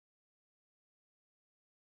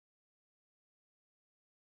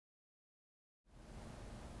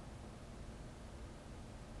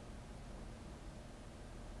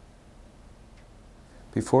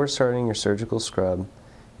Before starting your surgical scrub,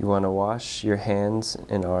 you want to wash your hands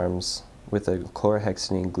and arms with a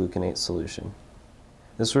chlorhexidine gluconate solution.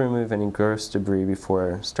 This will remove any gross debris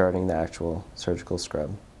before starting the actual surgical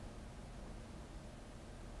scrub.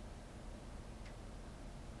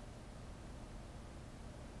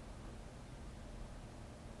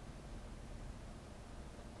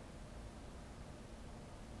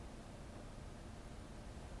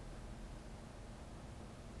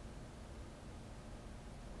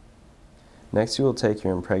 Next, you will take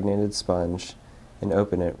your impregnated sponge and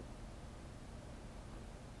open it,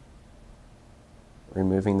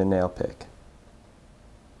 removing the nail pick.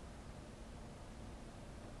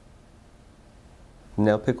 The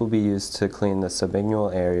nail pick will be used to clean the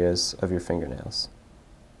subingual areas of your fingernails.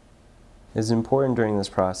 It is important during this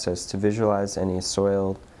process to visualize any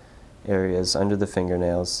soiled areas under the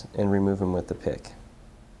fingernails and remove them with the pick.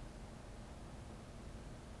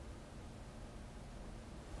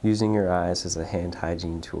 Using your eyes as a hand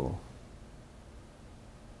hygiene tool.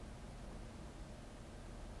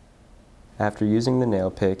 After using the nail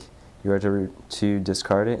pick, you are to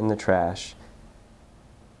discard it in the trash.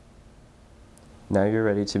 Now you're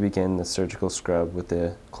ready to begin the surgical scrub with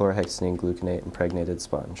the chlorhexidine gluconate impregnated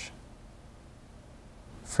sponge.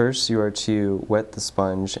 First, you are to wet the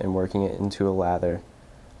sponge and working it into a lather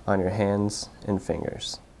on your hands and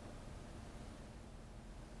fingers.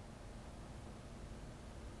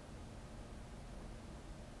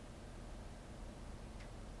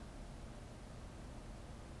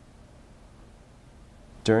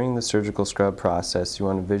 During the surgical scrub process, you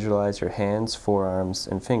want to visualize your hands, forearms,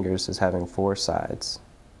 and fingers as having 4 sides.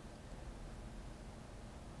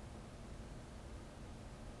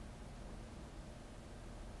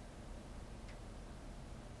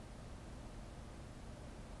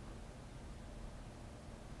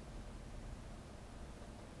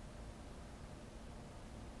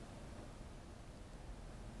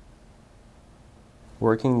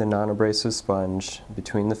 Working the non-abrasive sponge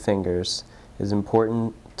between the fingers is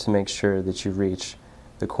important to make sure that you reach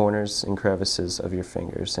the corners and crevices of your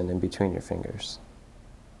fingers and in between your fingers.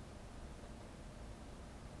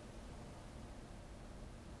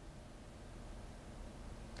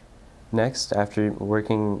 Next, after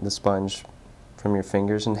working the sponge from your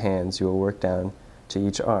fingers and hands, you will work down to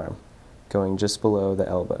each arm, going just below the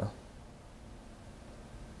elbow.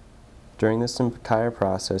 During this entire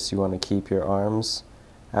process, you want to keep your arms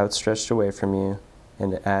outstretched away from you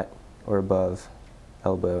and at or above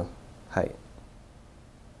elbow height.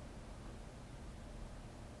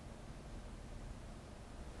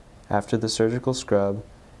 After the surgical scrub,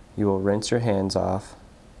 you will rinse your hands off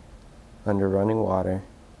under running water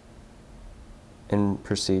and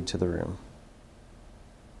proceed to the room.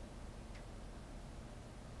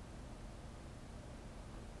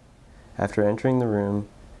 After entering the room,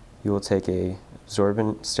 you will take an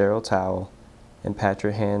absorbent sterile towel and pat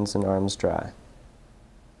your hands and arms dry.